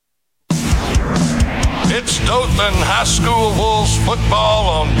It's Dothan High School Wolves football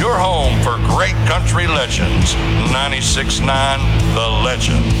on your home for great country legends. 96.9 The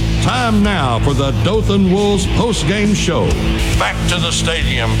Legend. Time now for the Dothan Wolves postgame show. Back to the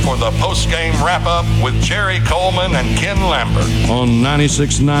stadium for the postgame wrap-up with Jerry Coleman and Ken Lambert on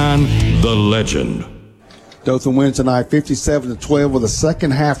 96.9 The Legend. Dothan wins tonight 57-12 with a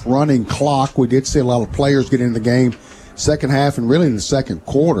second half running clock. We did see a lot of players get into the game second half and really in the second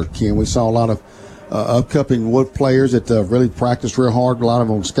quarter, Ken. We saw a lot of upcoming Wood players that really practiced real hard. A lot of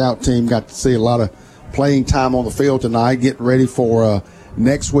them on the scout team got to see a lot of playing time on the field tonight, getting ready for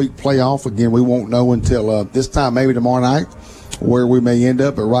next week playoff. Again, we won't know until this time, maybe tomorrow night, where we may end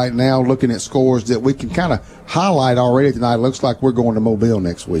up. But right now, looking at scores that we can kind of highlight already tonight, it looks like we're going to Mobile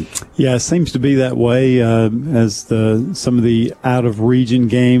next week. Yeah, it seems to be that way as some of the out-of-region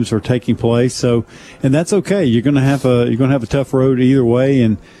games are taking place. So, and that's okay. You're going to have a tough road either way,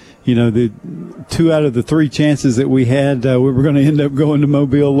 and you know, the 2 out of the 3 chances that we had, we were going to end up going to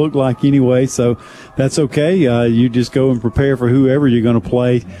Mobile look like anyway. So that's okay. You just go and prepare for whoever you're going to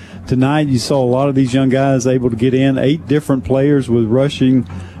play. Tonight you saw a lot of these young guys able to get in. 8 different players with rushing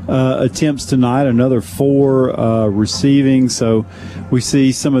attempts tonight, another 4 receiving. So we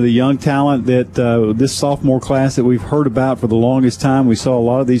see some of the young talent that this sophomore class that we've heard about for the longest time. We saw a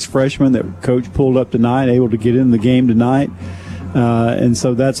lot of these freshmen that Coach pulled up tonight, able to get in the game tonight. And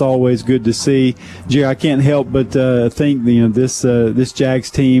so that's always good to see. Jerry, I can't help but think this Jags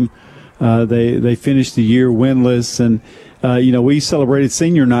team, they finished the year winless, and we celebrated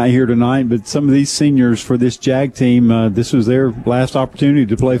senior night here tonight. But some of these seniors for this Jag team, this was their last opportunity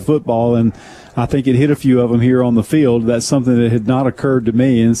to play football, and I think it hit a few of them here on the field. That's something that had not occurred to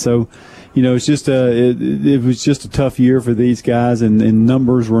me, and so. It's just it was just a tough year for these guys, and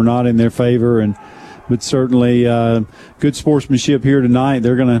numbers were not in their favor, but certainly good sportsmanship here tonight.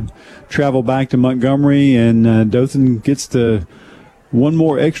 They're going to travel back to Montgomery, and Dothan gets to one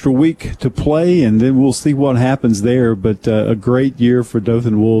more extra week to play, and then we'll see what happens there. But a great year for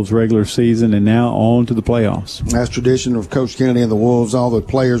Dothan Wolves regular season, and now on to the playoffs. That's tradition of Coach Kennedy and the Wolves. All the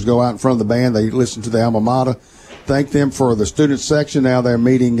players go out in front of the band. They listen to the alma mater. Thank them for the student section. Now they're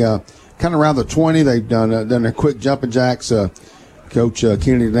meeting kind of around the 20. They've done a quick jumping jacks. Coach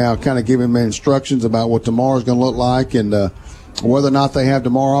Kennedy now kind of giving them instructions about what tomorrow's going to look like and whether or not they have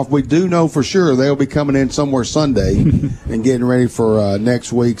tomorrow off. We do know for sure they'll be coming in somewhere Sunday and getting ready for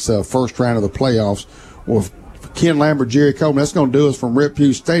next week's first round of the playoffs. Well, Ken Lambert, Jerry Coleman, that's going to do us from Rip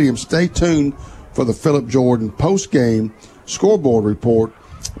Hewes Stadium. Stay tuned for the Phillip Jordan post-game scoreboard report.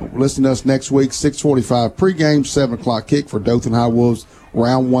 Listen to us next week, 6:45 pregame, 7 o'clock kick for Dothan High Wolves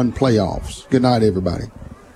Round 1 playoffs. Good night, everybody.